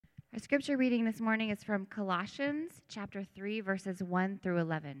scripture reading this morning is from Colossians chapter 3, verses 1 through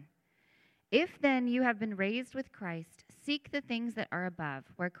 11. If then you have been raised with Christ, seek the things that are above,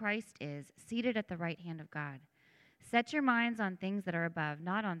 where Christ is, seated at the right hand of God. Set your minds on things that are above,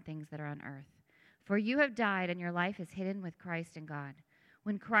 not on things that are on earth. For you have died, and your life is hidden with Christ in God.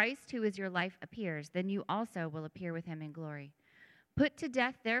 When Christ, who is your life, appears, then you also will appear with him in glory. Put to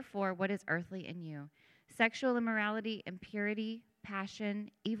death, therefore, what is earthly in you: sexual immorality, impurity,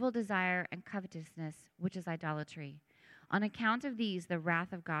 passion, evil desire, and covetousness, which is idolatry. On account of these, the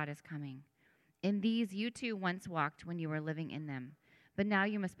wrath of God is coming. In these you too once walked when you were living in them, but now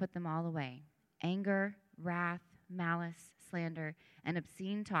you must put them all away: anger, wrath, malice, slander, and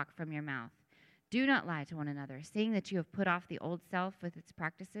obscene talk from your mouth. Do not lie to one another, seeing that you have put off the old self with its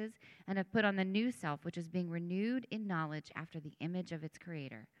practices and have put on the new self, which is being renewed in knowledge after the image of its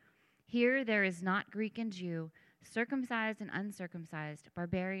creator. Here there is not Greek and Jew, circumcised and uncircumcised,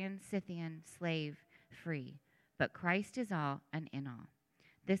 barbarian, Scythian, slave, free, but Christ is all and in all.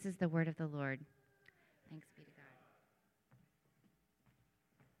 This is the word of the Lord. Thanks be to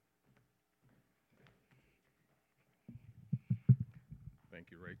God.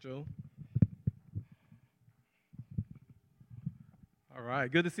 Thank you, Rachel. All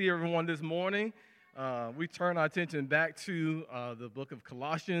right, good to see everyone this morning. We turn our attention back to the book of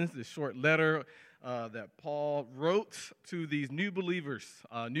Colossians, the short letter that Paul wrote to these new believers,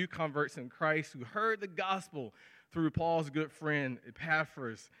 new converts in Christ who heard the gospel through Paul's good friend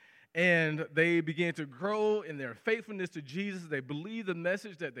Epaphras. And they began to grow in their faithfulness to Jesus. They believed the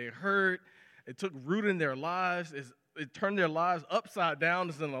message that they heard. It took root in their lives. It turned their lives upside down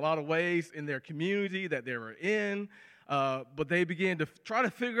in a lot of ways in their community that they were in. But they began to try to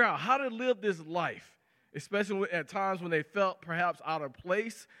figure out how to live this life, especially at times when they felt perhaps out of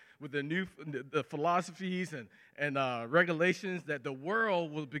place with the philosophies and regulations that the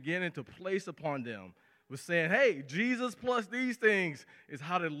world was beginning to place upon them, was saying, hey, Jesus plus these things is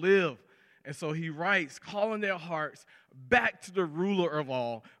how to live. And so he writes, calling their hearts back to the ruler of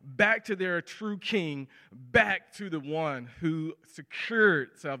all, back to their true king, back to the one who secured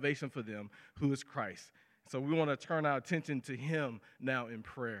salvation for them, who is Christ. So we want to turn our attention to him now in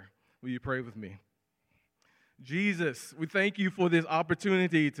prayer. Will you pray with me? Jesus, we thank you for this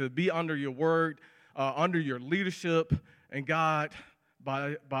opportunity to be under your word, under your leadership, and God,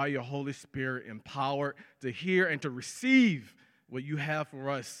 by your Holy Spirit, empowered to hear and to receive what you have for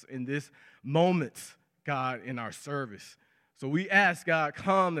us in this moment, God, in our service. So we ask, God,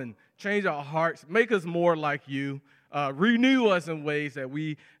 come and change our hearts, make us more like you, renew us in ways that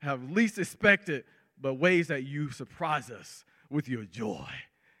we have least expected, but ways that you surprise us with your joy.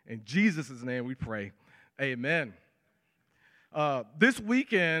 In Jesus' name we pray, amen. This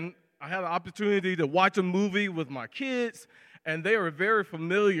weekend, I had an opportunity to watch a movie with my kids, and they are very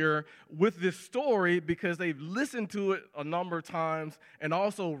familiar with this story because they've listened to it a number of times and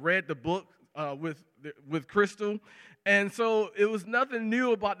also read the book with Crystal. And so it was nothing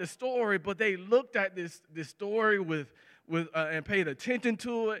new about the story, but they looked at this story with and paid attention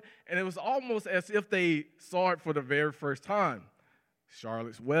to it, and it was almost as if they saw it for the very first time.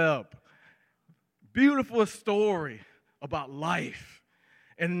 Charlotte's Web. Beautiful story about life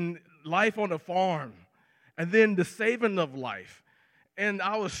and life on a farm, and then the saving of life. And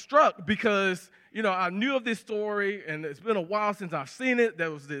I was struck because, I knew of this story, and it's been a while since I've seen it.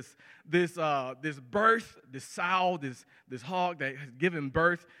 There was this birth, this sow, this hog that has given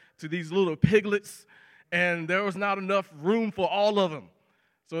birth to these little piglets, and there was not enough room for all of them.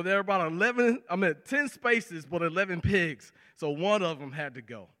 So there were about 10 spaces, but 11 pigs. So one of them had to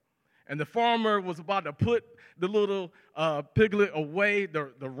go. And the farmer was about to put the little piglet away, the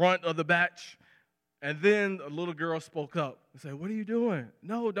runt of the batch. And then a little girl spoke up and said, "What are you doing?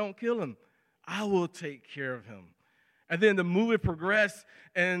 No, don't kill him. I will take care of him." And then the movie progressed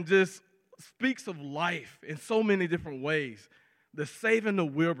and just speaks of life in so many different ways. The saving the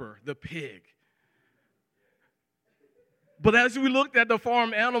Wilbur, the pig. But as we looked at the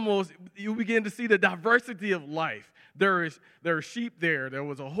farm animals, you begin to see the diversity of life. There are sheep there. There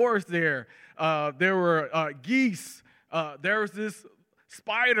was a horse there. There were geese. There was this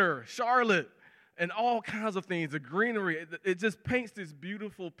spider, Charlotte, and all kinds of things. The greenery. It just paints this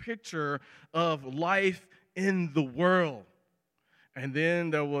beautiful picture of life in the world. And then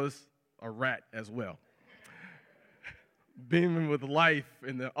there was a rat as well, beaming with life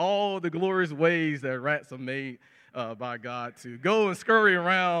in all the glorious ways that rats are made by God to go and scurry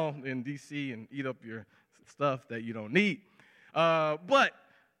around in D.C. and eat up your stuff that you don't need. But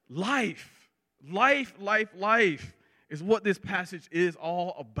life is what this passage is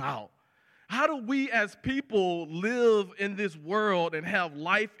all about. How do we as people live in this world and have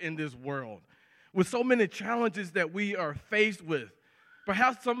life in this world with so many challenges that we are faced with?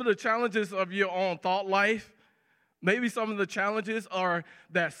 Perhaps some of the challenges of your own thought life, maybe some of the challenges are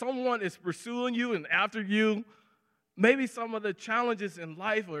that someone is pursuing you and after you. Maybe some of the challenges in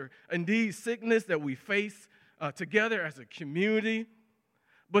life are indeed sickness that we face together as a community.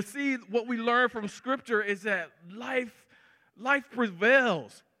 But see, what we learn from Scripture is that life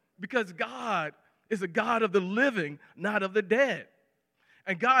prevails because God is a God of the living, not of the dead.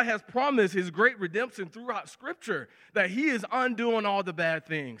 And God has promised his great redemption throughout Scripture, that he is undoing all the bad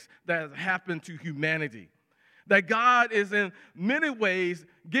things that have happened to humanity. That God is in many ways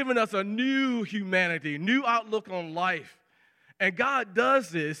giving us a new humanity, new outlook on life. And God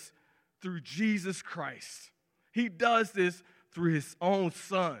does this through Jesus Christ. He does this through his own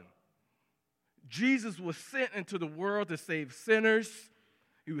Son. Jesus was sent into the world to save sinners.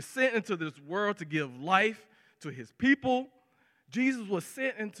 He was sent into this world to give life to his people. Jesus was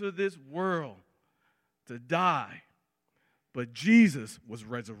sent into this world to die, but Jesus was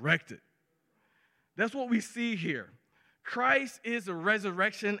resurrected. That's what we see here. Christ is the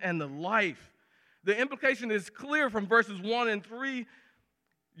resurrection and the life. The implication is clear from verses 1 and 3.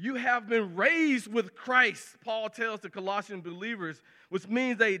 You have been raised with Christ, Paul tells the Colossian believers, which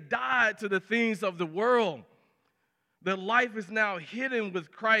means they died to the things of the world. Their life is now hidden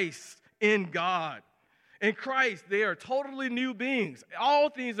with Christ in God. In Christ, they are totally new beings.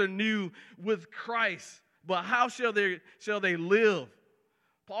 All things are new with Christ. But how shall they live?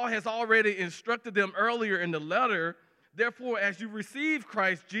 Paul has already instructed them earlier in the letter. Therefore, as you receive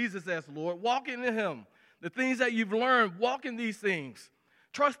Christ Jesus as Lord, walk in him. The things that you've learned, walk in these things.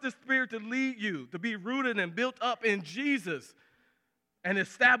 Trust the Spirit to lead you, to be rooted and built up in Jesus and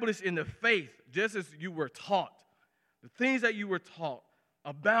established in the faith, just as you were taught. The things that you were taught,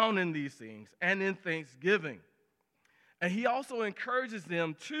 abound in these things and in thanksgiving. And he also encourages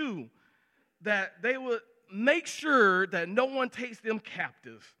them, too, that they would make sure that no one takes them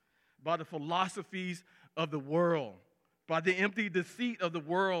captive by the philosophies of the world, by the empty deceit of the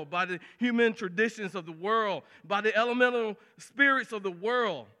world, by the human traditions of the world, by the elemental spirits of the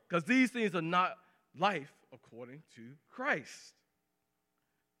world, because these things are not life according to Christ.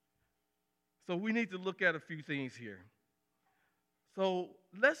 So we need to look at a few things here. So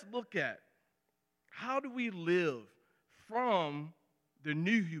let's look at how do we live from the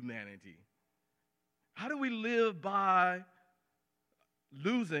new humanity? How do we live by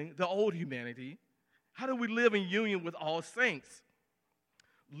losing the old humanity? How do we live in union with all saints?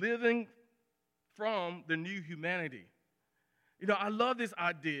 Living from the new humanity. You know, I love this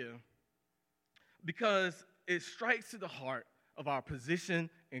idea because it strikes to the heart of our position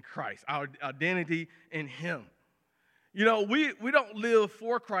in Christ, our identity in him. You know, we don't live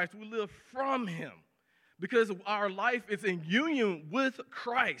for Christ, we live from him because our life is in union with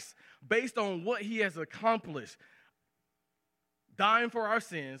Christ based on what he has accomplished, dying for our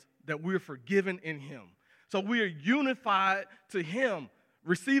sins, that we're forgiven in him. So we are unified to him,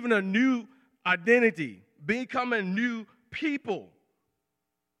 receiving a new identity, becoming new people.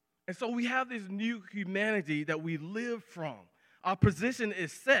 And so we have this new humanity that we live from. Our position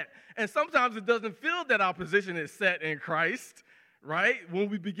is set. And sometimes it doesn't feel that our position is set in Christ, right?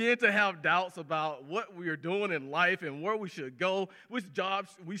 When we begin to have doubts about what we are doing in life and where we should go, which jobs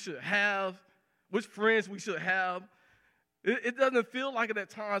we should have, which friends we should have. It doesn't feel like it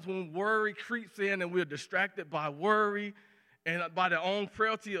at times when worry creeps in and we're distracted by worry and by the own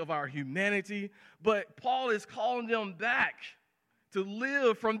frailty of our humanity. But Paul is calling them back to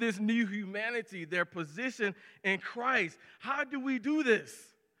live from this new humanity, their position in Christ. How do we do this?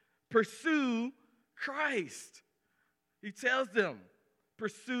 Pursue Christ. He tells them,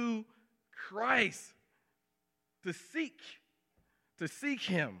 pursue Christ, to seek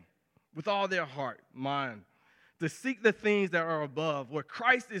him with all their heart, mind, to seek the things that are above, where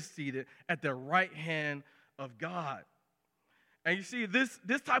Christ is seated at the right hand of God. And you see, this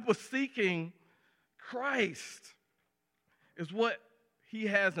type of seeking Christ is what he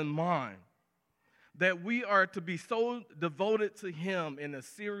has in mind, that we are to be so devoted to him in a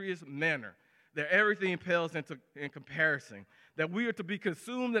serious manner that everything pales in comparison, that we are to be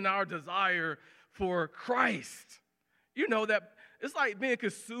consumed in our desire for Christ. You know, that it's like being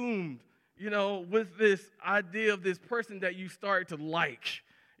consumed, you know, with this idea of this person that you start to like.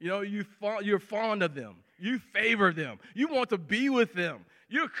 You know, you're fond of them. You favor them. You want to be with them.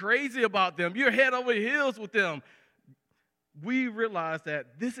 You're crazy about them. You're head over heels with them. We realize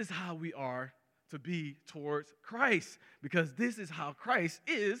that this is how we are to be towards Christ, because this is how Christ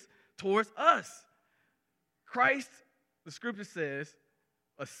is towards us. Christ, the scripture says,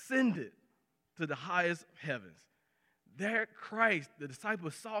 ascended to the highest heavens. There Christ, the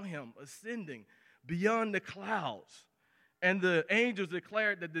disciples saw him ascending beyond the clouds. And the angels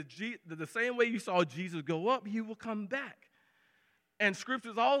declared that the same way you saw Jesus go up, he will come back. And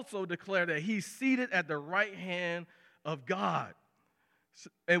scriptures also declare that he's seated at the right hand of God.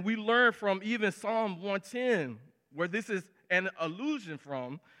 And we learn from even Psalm 110, where this is an allusion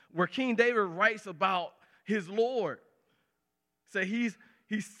from, where King David writes about his Lord. So he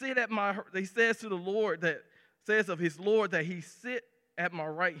says to the Lord that says of his Lord that he sit at my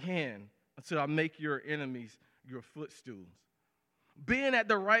right hand until I make your enemies your footstools. Being at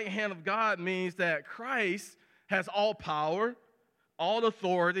the right hand of God means that Christ has all power, all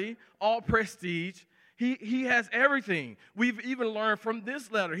authority, all prestige. He has everything. We've even learned from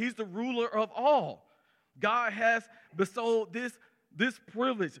this letter, he's the ruler of all. God has bestowed this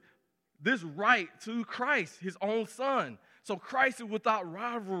privilege, this right to Christ, his own son. So Christ is without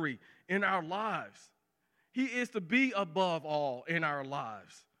rivalry in our lives. He is to be above all in our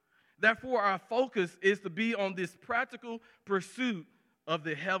lives. Therefore, our focus is to be on this practical pursuit of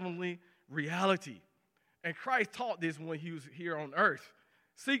the heavenly reality. And Christ taught this when he was here on earth.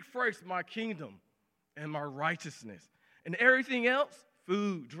 Seek first my kingdom and my righteousness. And everything else,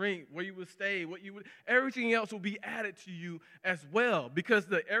 food, drink, where you would stay, everything else will be added to you as well. Because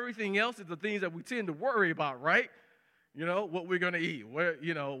everything else is the things that we tend to worry about, right? You know, what we're going to eat, where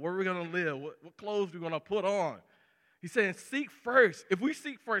we're going to live, what clothes we're going to put on. He's saying seek first. If we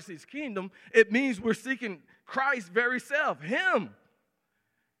seek first his kingdom, it means we're seeking Christ's very self, him,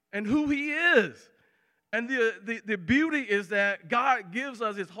 and who he is. And the beauty is that God gives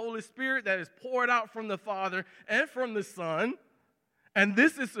us his Holy Spirit that is poured out from the Father and from the Son. And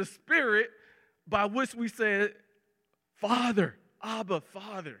this is the Spirit by which we say, Father, Abba,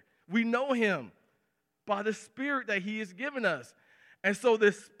 Father. We know him by the Spirit that he has given us. And so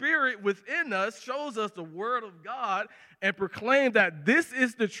the Spirit within us shows us the Word of God and proclaims that this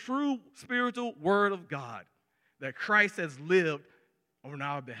is the true spiritual Word of God, that Christ has lived on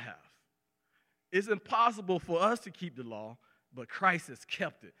our behalf. It's impossible for us to keep the law, but Christ has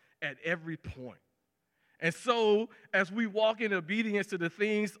kept it at every point. And so as we walk in obedience to the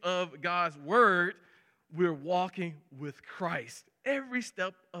things of God's Word, we're walking with Christ every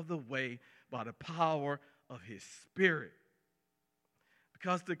step of the way by the power of his Spirit.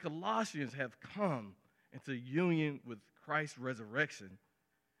 Because the Colossians have come into union with Christ's resurrection,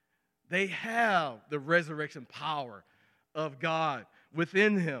 they have the resurrection power of God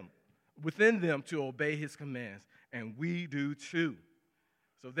within them to obey his commands, and we do too.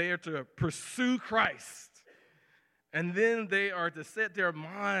 So they are to pursue Christ, and then they are to set their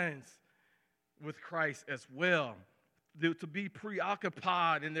minds with Christ as well, to be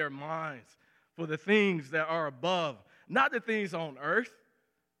preoccupied in their minds for the things that are above, not the things on earth.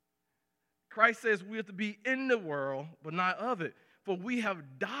 Christ says we have to be in the world, but not of it. For we have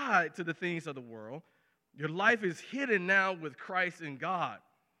died to the things of the world. Your life is hidden now with Christ in God.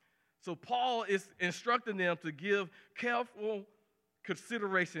 So Paul is instructing them to give careful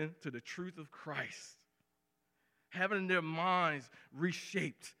consideration to the truth of Christ, having their minds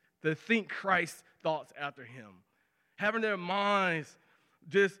reshaped to think Christ's thoughts after him, having their minds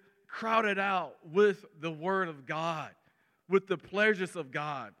just crowded out with the Word of God, with the pleasures of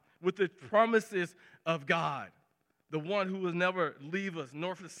God, with the promises of God, the one who will never leave us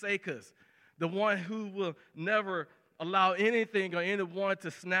nor forsake us, the one who will never allow anything or anyone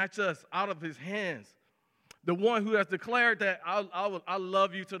to snatch us out of his hands, the one who has declared that I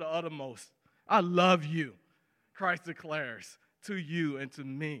love you to the uttermost. I love you, Christ declares to you and to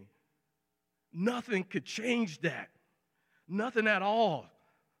me. Nothing could change that, nothing at all.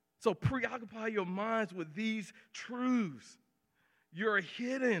 So preoccupy your minds with these truths. You're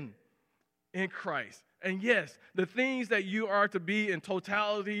hidden in Christ. And yes, the things that you are to be in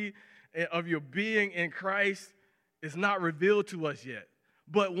totality of your being in Christ is not revealed to us yet.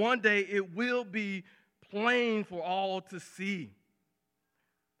 But one day it will be plain for all to see.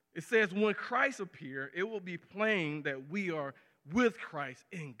 It says when Christ appears, it will be plain that we are with Christ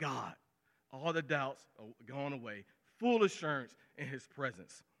in God. All the doubts are gone away. Full assurance in his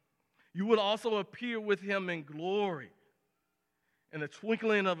presence. You will also appear with him in glory. In the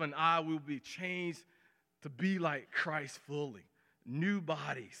twinkling of an eye, we will be changed to be like Christ fully. New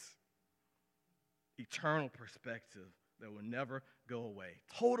bodies. Eternal perspective that will never go away.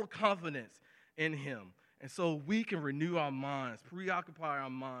 Total confidence in him. And so we can renew our minds, preoccupy our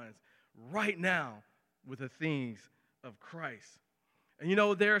minds right now with the things of Christ. And you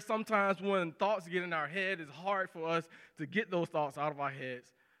know, there are sometimes when thoughts get in our head, it's hard for us to get those thoughts out of our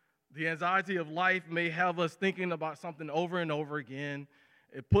heads. The anxiety of life may have us thinking about something over and over again.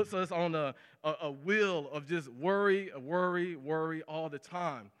 It puts us on a wheel of just worry all the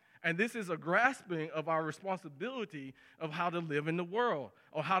time. And this is a grasping of our responsibility of how to live in the world,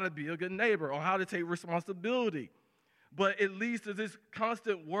 or how to be a good neighbor, or how to take responsibility. But it leads to this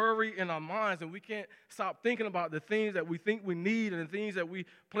constant worry in our minds, and we can't stop thinking about the things that we think we need and the things that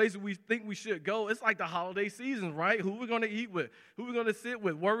places we think we should go. It's like the holiday season, right? Who we're going to eat with, who we're going to sit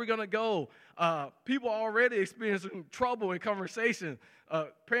with, where we're going to go. People are already experiencing trouble in conversation.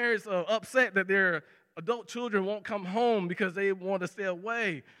 Parents are upset that their adult children won't come home because they want to stay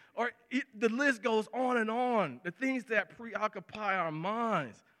away. Or the list goes on and on. The things that preoccupy our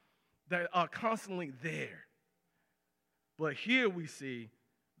minds that are constantly there. But here we see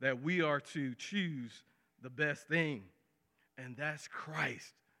that we are to choose the best thing, and that's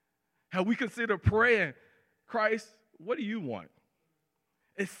Christ. How we consider praying, Christ, what do you want?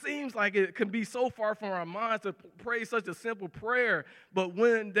 It seems like it can be so far from our minds to pray such a simple prayer, but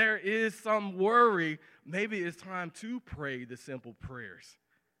when there is some worry, maybe it's time to pray the simple prayers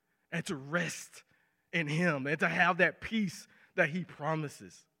and to rest in Him and to have that peace that He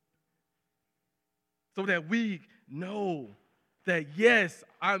promises. So that we know that, yes,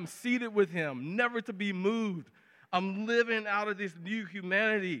 I'm seated with Him, never to be moved. I'm living out of this new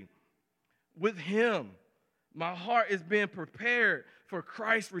humanity with Him. My heart is being prepared for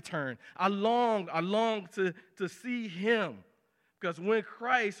Christ's return. I long to see Him. Because when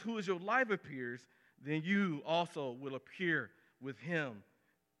Christ, who is your life, appears, then you also will appear with Him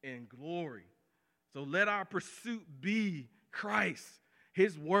in glory. So let our pursuit be Christ,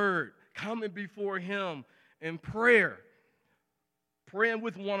 His word, coming before Him in prayer, praying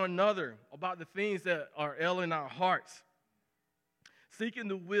with one another about the things that are ailing our hearts, seeking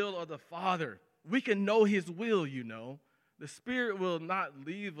the will of the Father. We can know His will, you know. The Spirit will not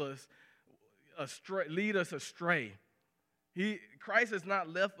lead us astray. Christ has not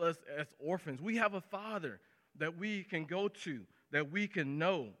left us as orphans. We have a Father that we can go to, that we can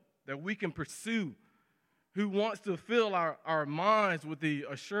know, that we can pursue, who wants to fill our minds with the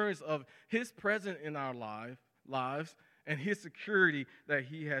assurance of His presence in our lives and His security that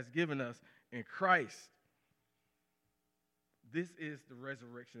He has given us in Christ. This is the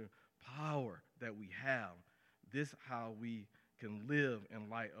resurrection power that we have. This is how we can live in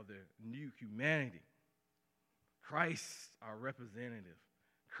light of the new humanity. Christ, our representative.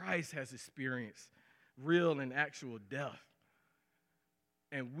 Christ has experienced real and actual death.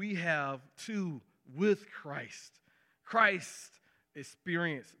 And we have too with Christ. Christ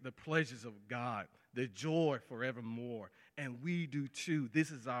experienced the pleasures of God, the joy forevermore. And we do too.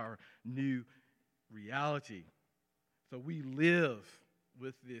 This is our new reality. So we live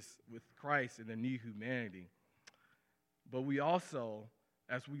with Christ in the new humanity. But we also,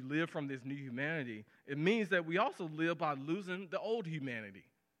 as we live from this new humanity, it means that we also live by losing the old humanity.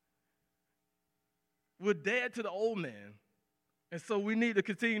 We're dead to the old man. And so we need to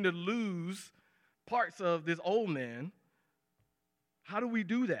continue to lose parts of this old man. How do we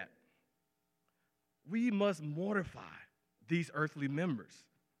do that? We must mortify these earthly members.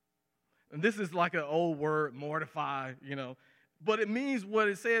 And this is like an old word, mortify, you know. But it means what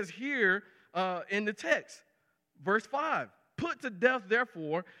it says here in the text. Verse 5, put to death,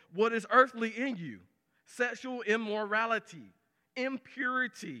 therefore, what is earthly in you, sexual immorality,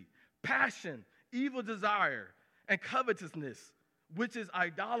 impurity, passion, evil desire, and covetousness, which is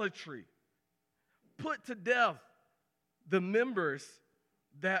idolatry. Put to death the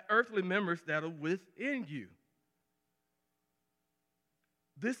earthly members that are within you.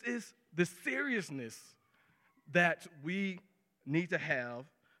 This is the seriousness that we need to have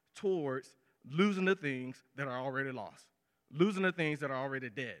towards losing the things that are already lost, losing the things that are already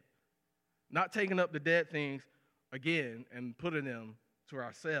dead, not taking up the dead things again and putting them to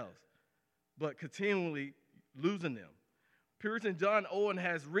ourselves, but continually losing them. Puritan John Owen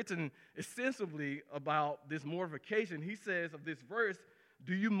has written extensively about this mortification. He says of this verse,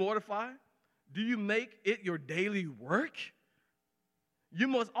 do you mortify? Do you make it your daily work? You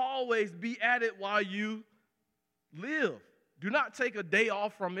must always be at it while you live. Do not take a day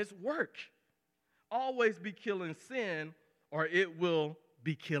off from its work. Always be killing sin, or it will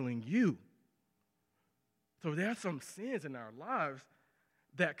be killing you. So there are some sins in our lives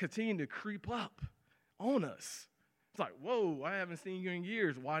that continue to creep up on us. It's like, whoa, I haven't seen you in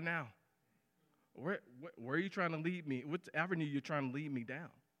years. Why now? Where are you trying to lead me? Which avenue you're trying to lead me down?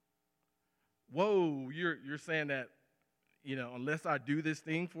 Whoa, you're saying that, you know, unless I do this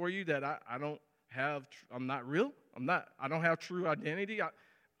thing for you that I don't have, I'm not real. I don't have true identity.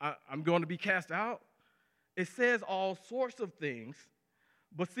 I'm going to be cast out. It says all sorts of things.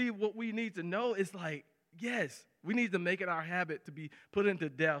 But see, what we need to know is like, Yes, we need to make it our habit to be put into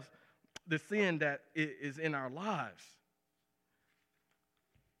death the sin that is in our lives.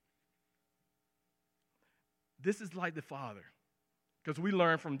 This is like the Father, because we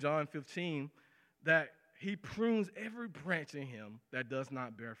learn from John 15 that he prunes every branch in him that does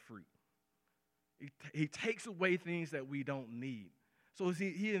not bear fruit. He takes away things that we don't need. So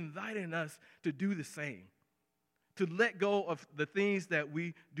he inviting us to do the same, to let go of the things that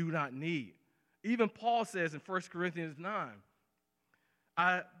we do not need. Even Paul says in 1 Corinthians 9,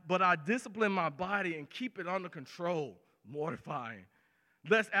 but I discipline my body and keep it under control, mortifying,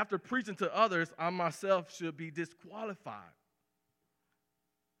 lest after preaching to others, I myself should be disqualified.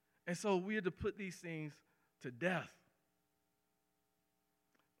 And so we are to put these things to death.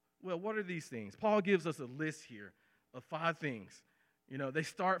 Well, what are these things? Paul gives us a list here of 5 things. You know, they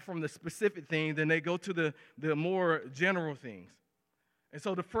start from the specific thing, then they go to the more general things. And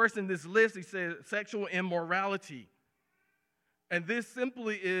so the first in this list, he says sexual immorality. And this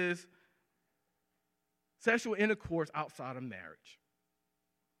simply is sexual intercourse outside of marriage.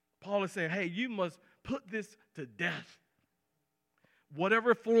 Paul is saying, hey, you must put this to death.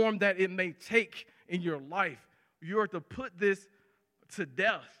 Whatever form that it may take in your life, you are to put this to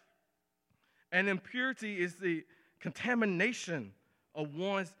death. And impurity is the contamination of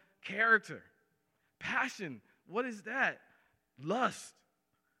one's character. Passion, what is that? Lust.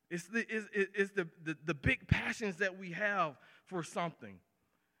 It's the big passions that we have for something.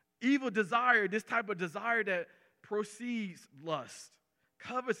 Evil desire, this type of desire that proceeds lust.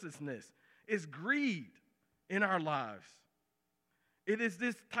 Covetousness is greed in our lives. It is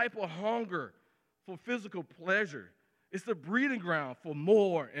this type of hunger for physical pleasure. It's the breeding ground for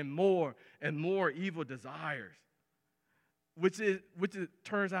more and more and more evil desires, which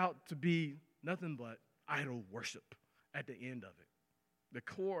turns out to be nothing but idol worship at the end of it. The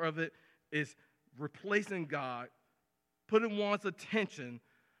core of it is replacing God, putting one's attention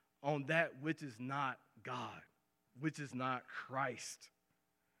on that which is not God, which is not Christ.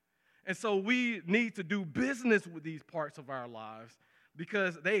 And so we need to do business with these parts of our lives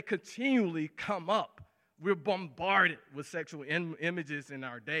because they continually come up. We're bombarded with sexual images in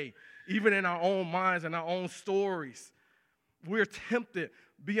our day, even in our own minds and our own stories. We're tempted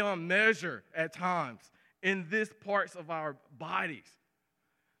beyond measure at times in these parts of our bodies.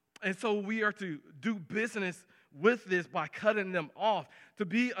 And so we are to do business with this by cutting them off. To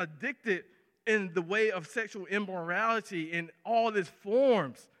be addicted in the way of sexual immorality in all its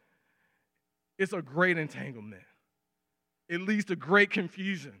forms, it's a great entanglement. It leads to great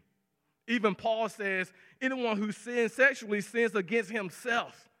confusion. Even Paul says, anyone who sins sexually sins against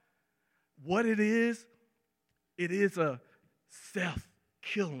himself. What it is a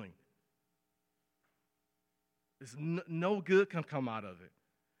self-killing. There's no good can come out of it.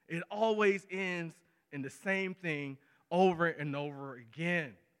 It always ends in the same thing over and over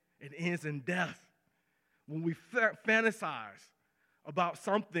again. It ends in death. When we fantasize about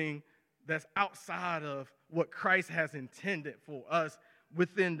something that's outside of what Christ has intended for us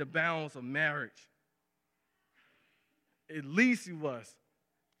within the bounds of marriage, it leads to us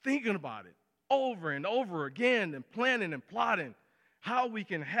thinking about it over and over again and planning and plotting how we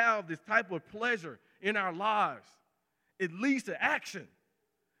can have this type of pleasure in our lives. It leads to action.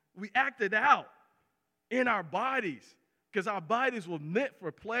 We act it out in our bodies because our bodies were meant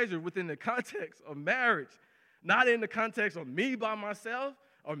for pleasure within the context of marriage, not in the context of me by myself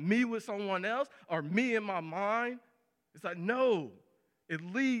or me with someone else or me in my mind. It's like, no, it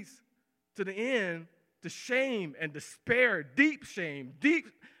leads to the end to shame and despair, deep shame, deep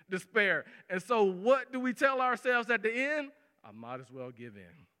despair. And so what do we tell ourselves at the end? I might as well give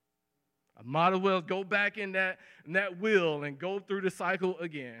in. I might as well go back in that wheel and go through the cycle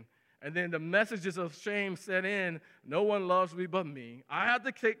again. And then the messages of shame set in. No one loves me but me. I have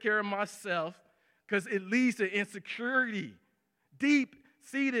to take care of myself because it leads to insecurity,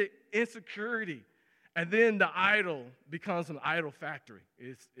 deep-seated insecurity. And then the idol becomes an idol factory.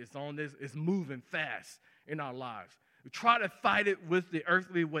 It's on this, it's moving fast in our lives. We try to fight it with the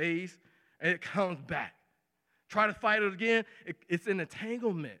earthly ways, and it comes back. Try to fight it again, it's an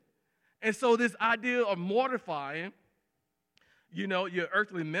entanglement. And so this idea of mortifying, your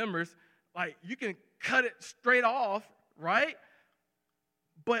earthly members, like you can cut it straight off, right?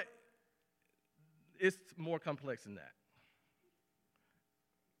 But it's more complex than that.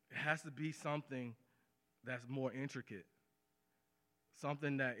 It has to be something that's more intricate,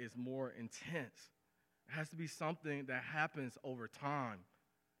 something that is more intense. It has to be something that happens over time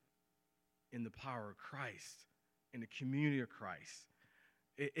in the power of Christ, in the community of Christ.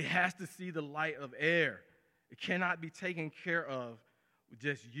 It has to see the light of air. It cannot be taken care of with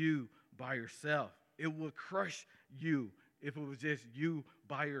just you by yourself. It would crush you if it was just you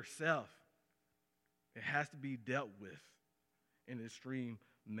by yourself. It has to be dealt with in an extreme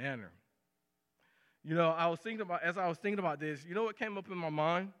manner. You know, as I was thinking about this, you know what came up in my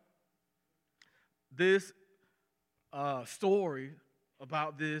mind? This story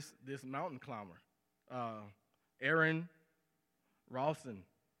about this mountain climber, Aaron Rawson.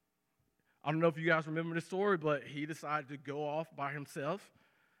 I don't know if you guys remember the story, but he decided to go off by himself,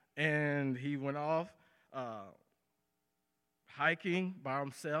 and he went off hiking by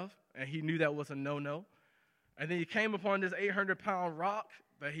himself, and he knew that was a no-no. And then he came upon this 800-pound rock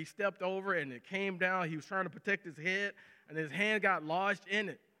that he stepped over, and it came down. He was trying to protect his head, and his hand got lodged in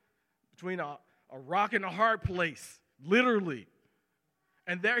it between a rock and a hard place, literally.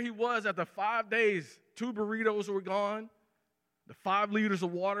 And there he was after 5 days. 2 burritos were gone. The 5 liters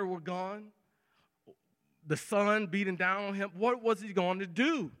of water were gone. The sun beating down on him. What was he going to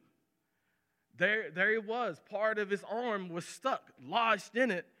do? There he was. Part of his arm was stuck, lodged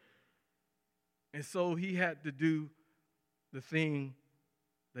in it. And so he had to do the thing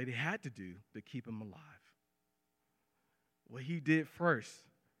that he had to do to keep him alive. What he did first,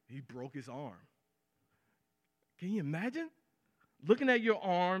 he broke his arm. Can you imagine? Looking at your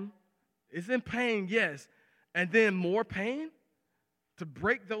arm, it's in pain, yes, and then more pain to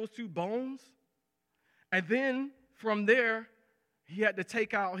break those 2 bones. And then from there, he had to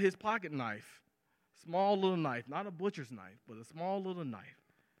take out his pocket knife, small little knife, not a butcher's knife, but a small little knife.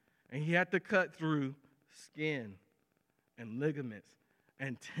 And he had to cut through skin and ligaments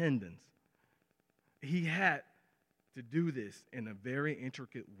and tendons. He had to do this in a very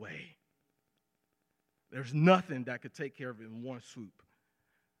intricate way. There's nothing that could take care of it in one swoop.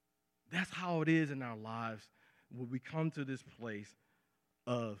 That's how it is in our lives when we come to this place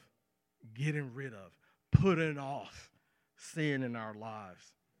of getting rid of, putting off sin in our lives.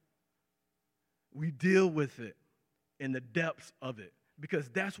 We deal with it in the depths of it because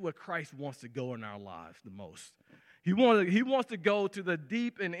that's where Christ wants to go in our lives the most. He wants to go to the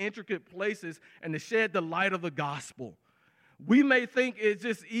deep and intricate places and to shed the light of the gospel. We may think it's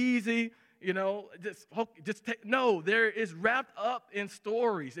just easy, you know, no, there is wrapped up in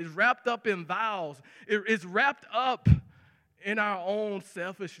stories. It's wrapped up in vows. It's wrapped up in our own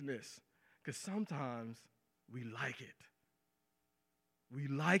selfishness because sometimes we like it. We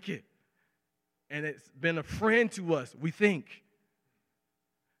like it. And it's been a friend to us, we think.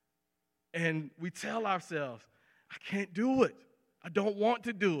 And we tell ourselves, I can't do it. I don't want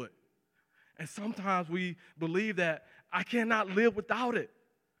to do it. And sometimes we believe that I cannot live without it.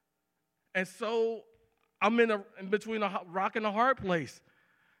 And so I'm in between a rock and a hard place.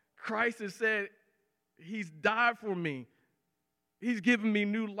 Christ has said he's died for me. He's given me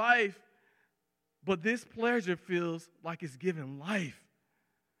new life. But this pleasure feels like it's giving life.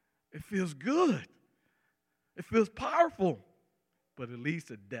 It feels good. It feels powerful. But it leads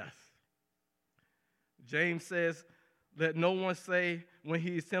to death. James says, let no one say when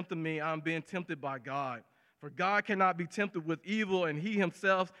he is tempting me, I'm being tempted by God. For God cannot be tempted with evil, and he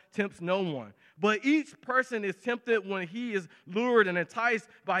himself tempts no one. But each person is tempted when he is lured and enticed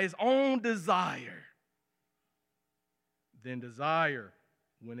by his own desire. Then desire,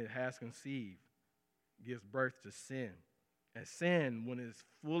 when it has conceived, gives birth to sin. And sin, when it is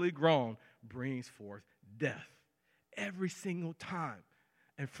fully grown, brings forth death. Every single time.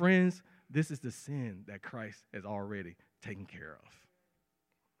 And friends, this is the sin that Christ has already taken care of.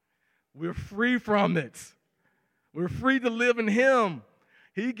 We're free from it. We're free to live in him.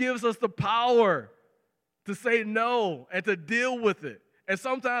 He gives us the power to say no and to deal with it. And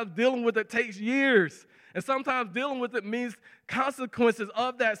sometimes dealing with it takes years. And sometimes dealing with it means consequences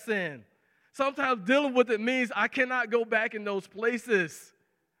of that sin. Sometimes dealing with it means I cannot go back in those places.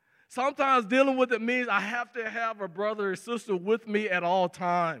 Sometimes dealing with it means I have to have a brother or sister with me at all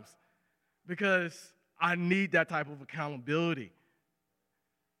times because I need that type of accountability.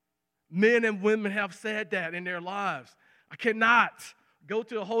 Men and women have said that in their lives. I cannot go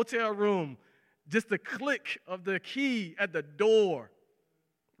to a hotel room. Just the click of the key at the door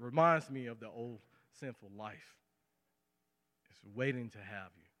reminds me of the old sinful life. It's waiting to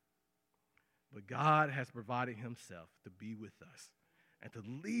have you. But God has provided himself to be with us and to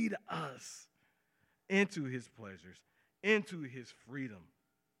lead us into his pleasures, into his freedom,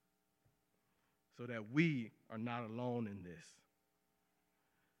 so that we are not alone in this.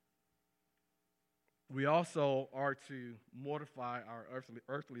 We also are to mortify our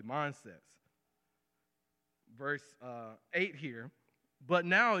earthly mindsets. Verse 8 here, but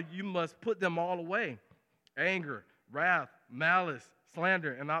now you must put them all away. Anger, wrath, malice,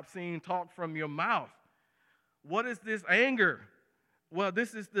 slander, and obscene talk from your mouth. What is this anger? Well,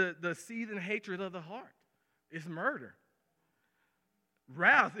 this is the seething hatred of the heart. It's murder.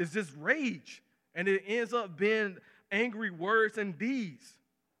 Wrath is just rage, and it ends up being angry words and deeds.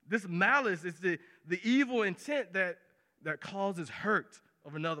 This malice is the evil intent that causes hurt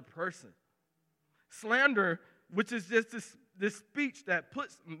of another person. Slander, which is just this speech that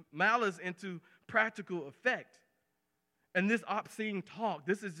puts malice into practical effect. And this obscene talk,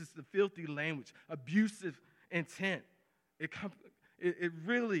 this is just the filthy language, abusive intent. It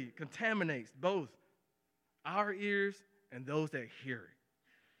really contaminates both our ears and those that hear it.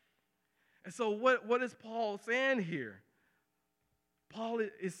 And so what is Paul saying here? Paul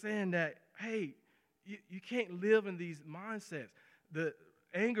is saying that, hey, you can't live in these mindsets. The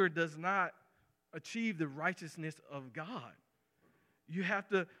anger does not achieve the righteousness of God. You have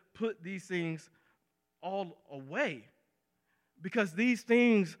to put these things all away, because these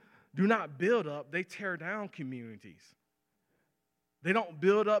things do not build up, they tear down communities. They don't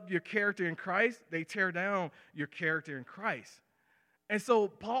build up your character in Christ, they tear down your character in Christ. And so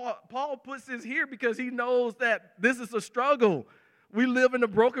Paul puts this here because he knows that this is a struggle. We live in a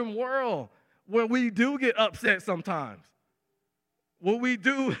broken world where we do get upset sometimes. When we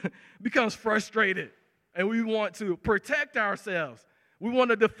do becomes frustrated and we want to protect ourselves. We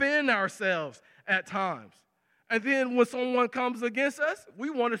want to defend ourselves at times. And then when someone comes against us, we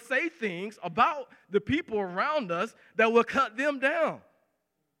want to say things about the people around us that will cut them down.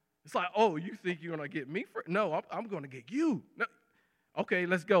 It's like, oh, you think you're going to get me? No, I'm going to get you. No. Okay,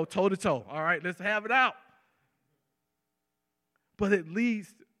 let's go toe to toe. All right, let's have it out. But it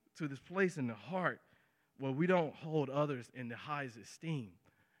leads to this place in the heart where we don't hold others in the highest esteem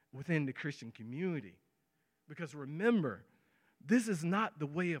within the Christian community. Because remember, this is not the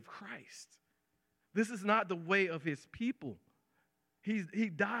way of Christ. This is not the way of his people. He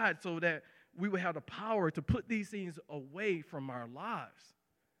died so that we would have the power to put these things away from our lives.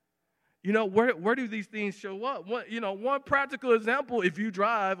 You know, where do these things show up? One practical example, if you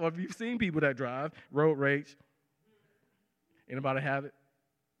drive, or if you've seen people that drive, road rage. Anybody have it?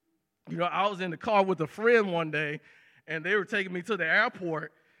 You know, I was in the car with a friend one day, and they were taking me to the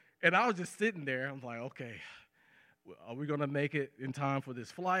airport, and I was just sitting there. I'm like, okay, are we going to make it in time for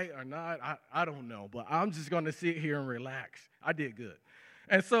this flight or not? I don't know, but I'm just going to sit here and relax. I did good.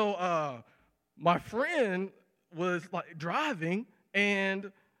 And so my friend was like driving,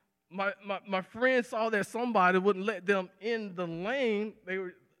 and my friend saw that somebody wouldn't let them in the lane.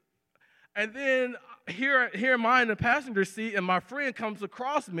 And then here am I in the passenger seat, and my friend comes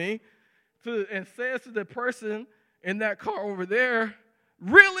across me and says to the person in that car over there,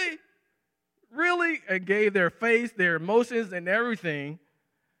 really? Really? And gave their face, their emotions, and everything.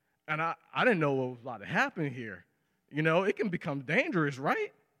 And I didn't know what was about to happen here. You know, it can become dangerous,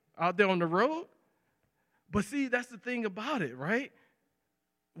 right? Out there on the road. But see, that's the thing about it, right?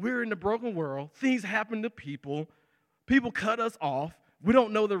 We're in the broken world. Things happen to people. People cut us off. We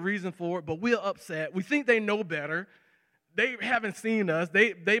don't know the reason for it, but we're upset. We think they know better. They haven't seen us.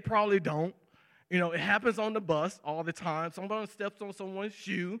 They probably don't. You know, it happens on the bus all the time. Someone steps on someone's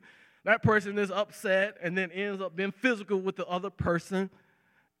shoe. That person is upset and then ends up being physical with the other person.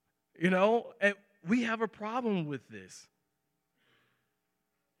 You know, and we have a problem with this.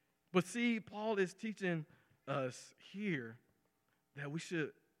 But see, Paul is teaching us here that we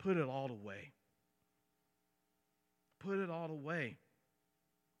should put it all away. Put it all away.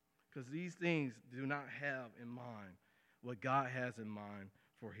 Because these things do not have in mind what God has in mind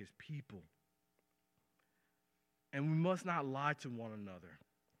for his people. And we must not lie to one another.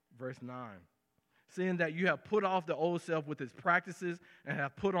 Verse 9. Seeing that you have put off the old self with its practices and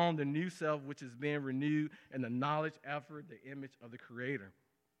have put on the new self, which is being renewed in the knowledge after the image of the Creator.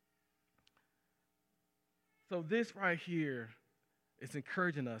 So this right here is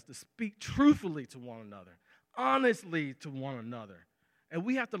encouraging us to speak truthfully to one another, honestly to one another. And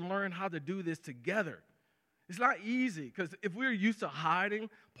we have to learn how to do this together. It's not easy, because if we're used to hiding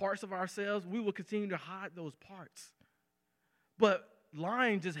parts of ourselves, we will continue to hide those parts. But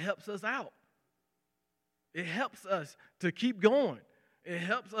lying just helps us out. It helps us to keep going. It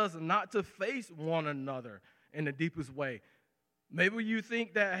helps us not to face one another in the deepest way. Maybe you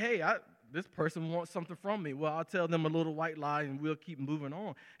think that, hey, this person wants something from me. Well, I'll tell them a little white lie and we'll keep moving on.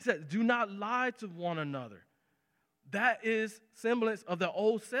 It says, do not lie to one another. That is semblance of the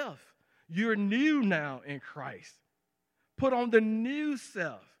old self. You're new now in Christ. Put on the new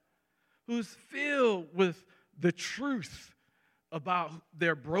self, who's filled with the truth about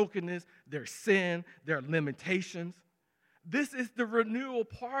their brokenness, their sin, their limitations. This is the renewal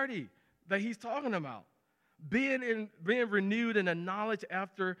party that he's talking about. Being renewed in the knowledge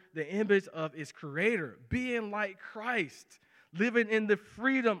after the image of its Creator. Being like Christ. living in the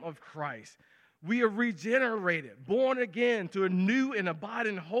freedom of Christ. We are regenerated, born again to a new and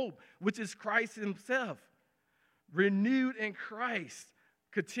abiding hope, which is Christ himself. Renewed in Christ,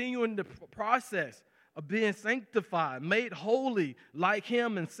 continuing the process of being sanctified, made holy like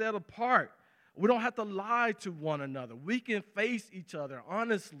him and set apart. We don't have to lie to one another. We can face each other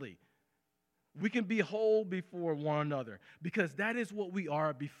honestly. We can be whole before one another because that is what we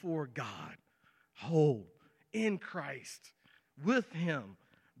are before God. Whole in Christ, with him.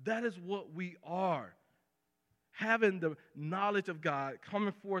 That is what we are. Having the knowledge of God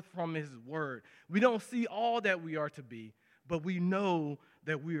coming forth from his word. We don't see all that we are to be, but we know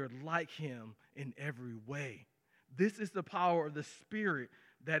that we are like him in every way. This is the power of the Spirit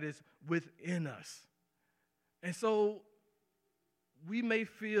that is within us. And so we may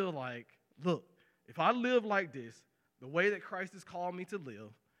feel like, look, if I live like this, the way that Christ has called me to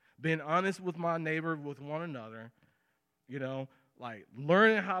live, being honest with my neighbor, with one another, like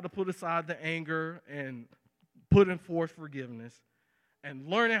learning how to put aside the anger and putting forth forgiveness, and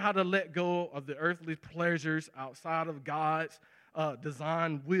learning how to let go of the earthly pleasures outside of God's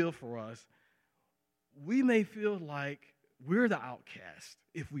designed will for us, we may feel like we're the outcast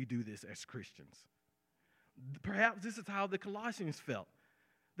if we do this as Christians. Perhaps this is how the Colossians felt.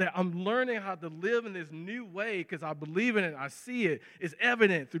 That I'm learning how to live in this new way because I believe in it, I see it. It's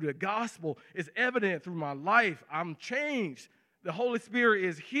evident through the gospel. It's evident through my life. I'm changed. The Holy Spirit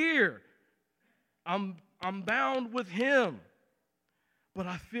is here. I'm bound with him. But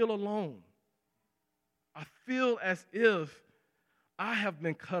I feel alone. I feel as if I have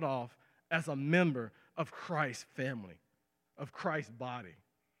been cut off as a member of Christ's family, of Christ's body.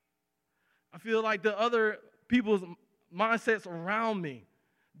 I feel like the other people's mindsets around me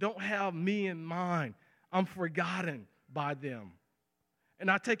don't have me in mind. I'm forgotten by them.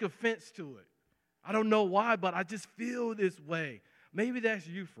 And I take offense to it. I don't know why, but I just feel this way. Maybe that's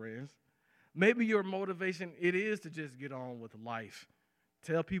you, friends. Maybe your motivation, it is to just get on with life.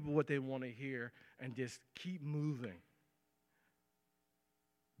 Tell people what they want to hear and just keep moving.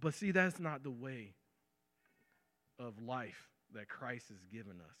 But see, that's not the way of life that Christ has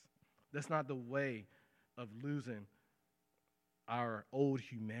given us. That's not the way of losing our old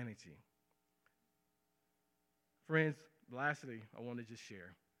humanity. Friends, lastly, I want to just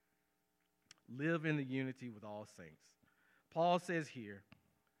share. Live in the unity with all saints. Paul says here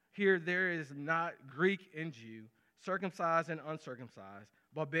there is not Greek and Jew, circumcised and uncircumcised,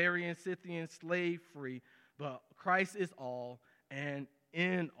 barbarian, Scythian, slave free, but Christ is all and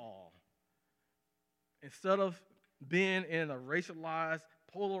in all. Instead of being in a racialized,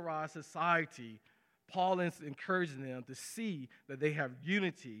 polarized society, Paul is encouraging them to see that they have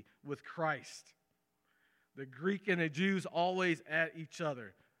unity with Christ. The Greek and the Jews always at each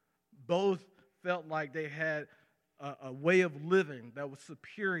other. Both felt like they had a way of living that was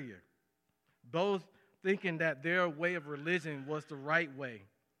superior. Both thinking that their way of religion was the right way.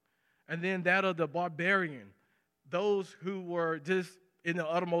 And then that of the barbarian, those who were just in the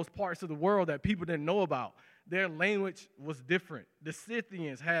uttermost parts of the world that people didn't know about. Their language was different. The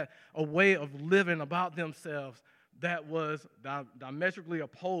Scythians had a way of living about themselves that was diametrically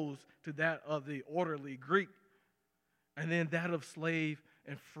opposed to that of the orderly Greek. And then that of slave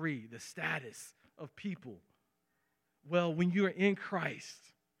and free, the status of people. Well, when you're in Christ,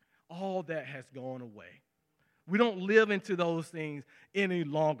 all that has gone away. We don't live into those things any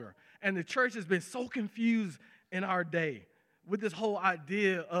longer. And the church has been so confused in our day with this whole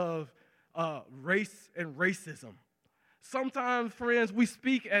idea of race and racism. Sometimes, friends, we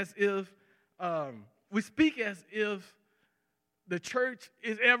speak as if the church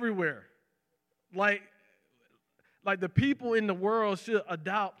is everywhere. Like the people in the world should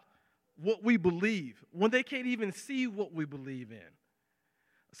adopt what we believe when they can't even see what we believe in.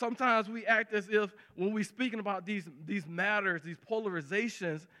 Sometimes we act as if when we're speaking about these matters, these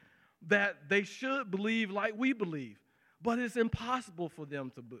polarizations, that they should believe like we believe. But it's impossible for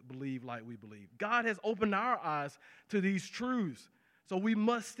them to believe like we believe. God has opened our eyes to these truths. So we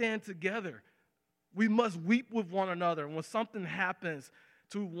must stand together. We must weep with one another when something happens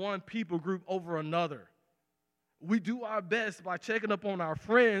to one people group over another. We do our best by checking up on our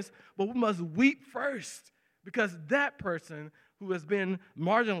friends, but we must weep first because that person who has been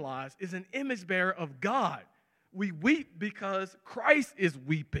marginalized is an image bearer of God. We weep because Christ is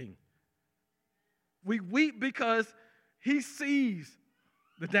weeping. We weep because he sees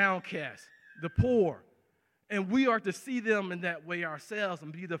the downcast, the poor, and we are to see them in that way ourselves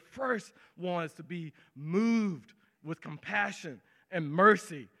and be the first ones to be moved with compassion and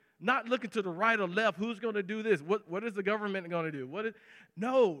mercy. Not looking to the right or left, who's going to do this? What is the government going to do?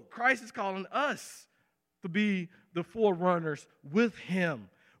 No, Christ is calling us to be the forerunners with him.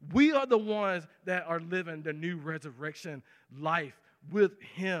 We are the ones that are living the new resurrection life with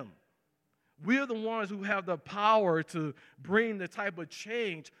him. We are the ones who have the power to bring the type of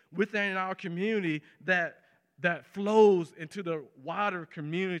change within our community that flows into the wider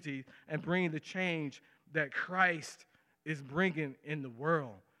community and bring the change that Christ is bringing in the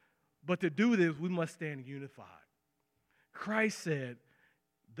world. But to do this, we must stand unified. Christ said,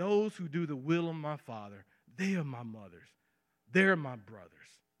 those who do the will of my Father, they are my mothers, they're my brothers,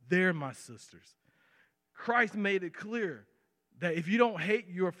 they're my sisters. Christ made it clear that if you don't hate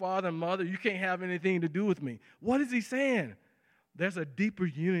your father and mother, you can't have anything to do with me. What is he saying? There's a deeper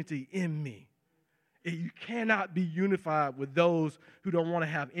unity in me. You cannot be unified with those who don't want to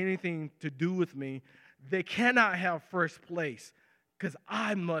have anything to do with me. They cannot have first place because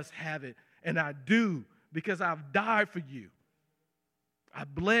I must have it, and I do because I've died for you. I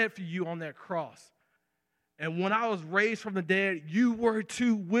bled for you on that cross. And when I was raised from the dead, you were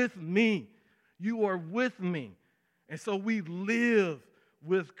too with me. You are with me. And so we live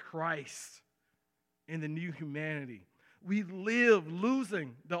with Christ in the new humanity. We live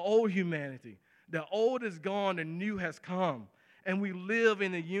losing the old humanity. The old is gone, the new has come. And we live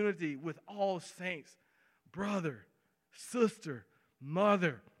in the unity with all saints. Brother, sister,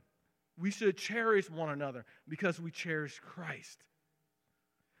 mother. We should cherish one another because we cherish Christ.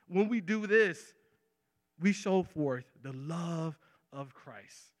 When we do this, we show forth the love of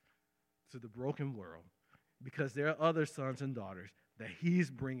Christ to the broken world, because there are other sons and daughters that he's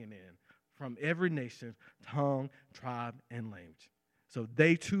bringing in from every nation, tongue, tribe, and language. So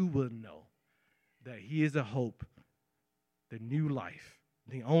they too will know that he is a hope, the new life,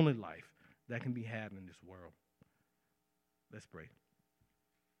 the only life that can be had in this world. Let's pray.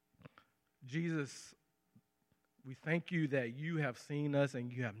 Jesus, we thank you that you have seen us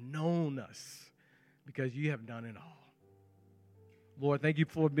and you have known us because you have done it all. Lord, thank you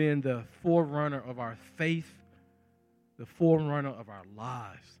for being the forerunner of our faith, the forerunner of our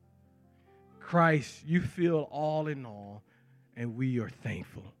lives. Christ, you feel all in all, and we are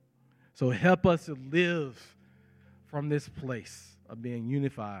thankful. So help us to live from this place of being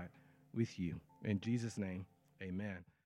unified with you. In Jesus' name, amen.